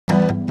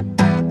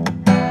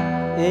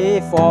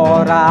A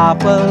for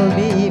apple,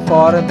 B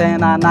for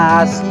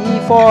banana, C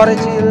for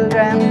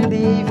children,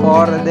 D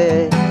for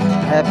the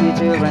Happy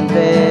Children's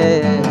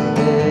Day.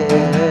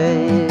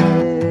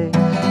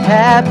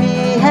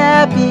 Happy,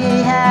 happy,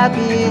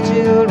 happy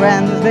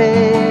Children's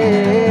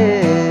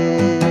Day.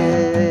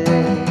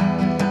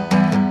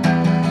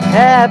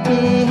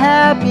 Happy,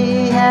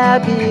 happy,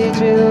 happy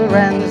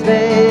Children's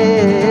Day.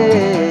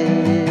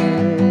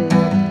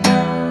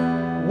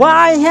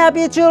 Why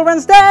Happy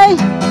Children's Day?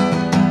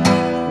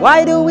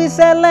 Why do we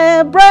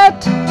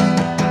celebrate?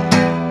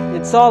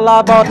 It's all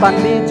about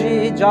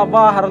Panditji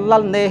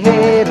Jawaharlal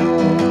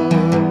Nehru.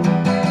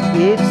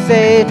 It's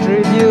a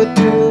tribute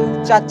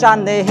to Chacha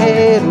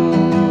Nehru.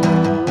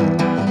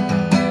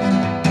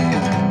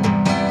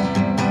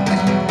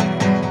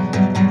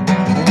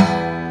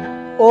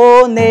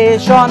 Oh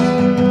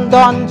nation,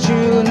 don't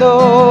you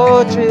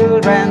know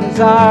children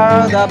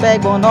are the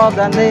backbone of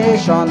the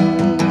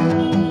nation?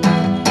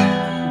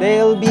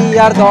 They'll be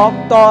our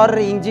doctor,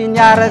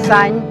 engineer,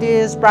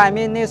 scientist, prime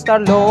minister,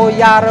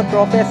 lawyer,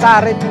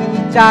 professor,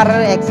 teacher,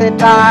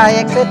 etc.,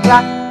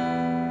 etc.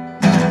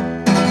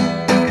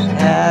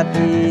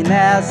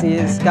 Happiness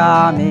is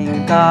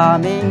coming,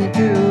 coming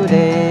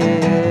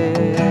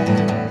today.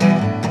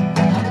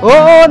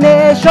 Oh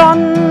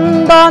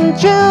nation,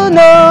 don't you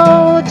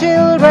know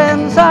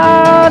children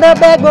are the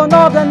backbone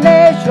of the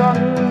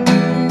nation?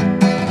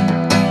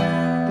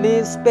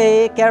 Please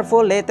pay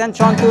careful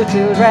attention to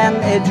children,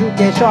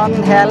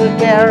 education,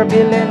 healthcare,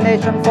 building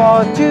nation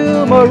for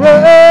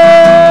tomorrow.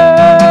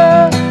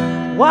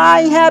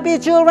 Why Happy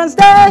Children's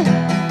Day?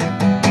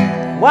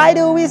 Why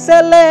do we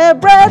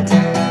celebrate?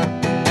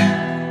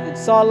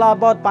 It's all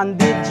about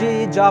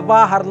Panditji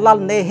Jawaharlal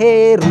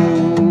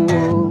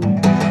Nehru.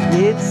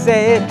 It's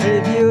a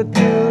tribute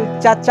to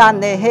Chacha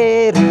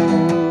Nehru.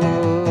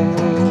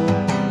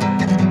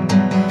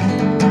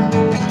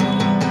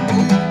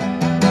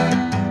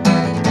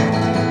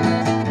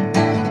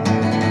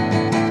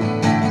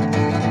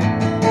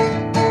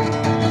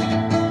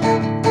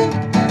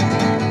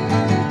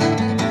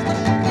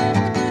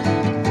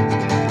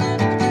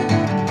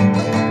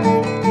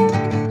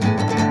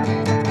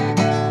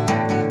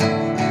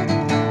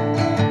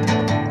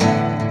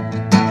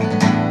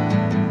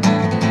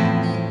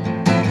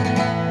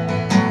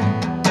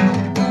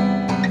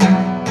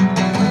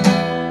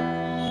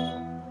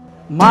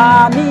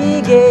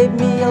 Mommy gave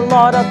me a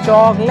lot of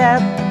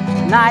chocolate,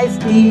 nice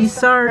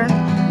dessert.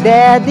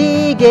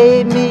 Daddy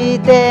gave me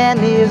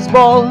tennis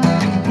ball.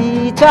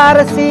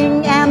 Teacher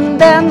sing and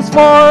dance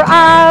for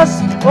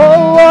us.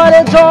 Oh, what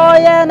a joy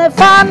and a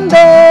fun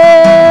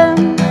day.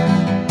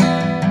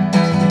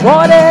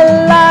 What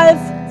a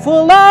life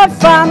full of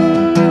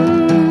fun.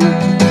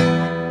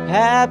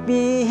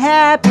 Happy,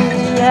 happy,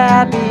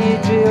 happy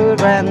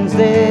Children's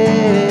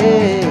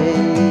Day.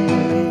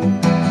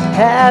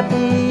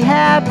 Happy,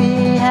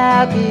 happy,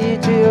 happy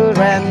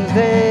Children's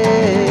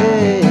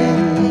Day.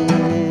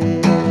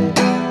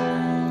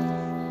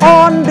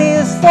 On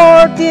this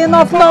 14th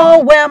of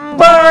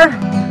November,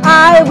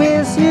 I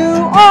wish you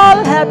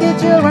all Happy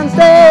Children's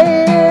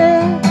Day.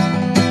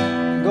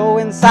 Go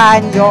and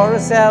sign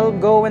yourself,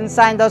 go and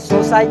sign the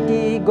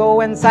society,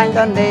 go and sign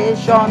the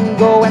nation,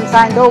 go and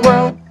sign the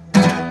world.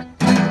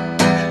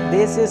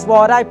 This is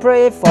what I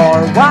pray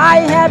for.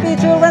 Why Happy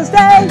Children's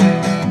Day?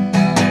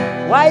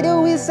 Why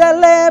do we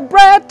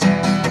celebrate?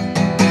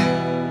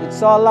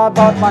 It's all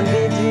about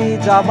Panditji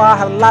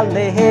Jawaharlal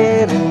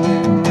Nehru.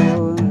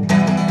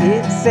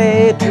 It's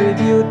a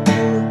tribute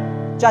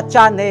to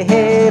Chacha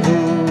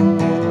Nehru.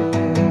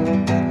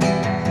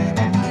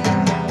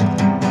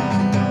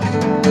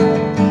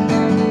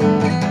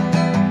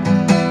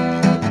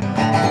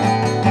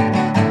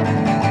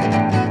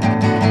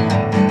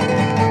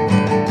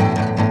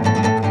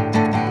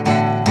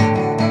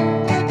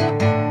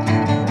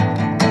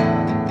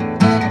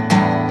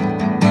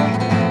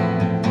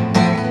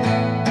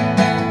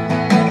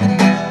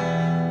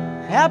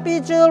 Happy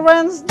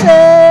Children's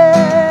Day.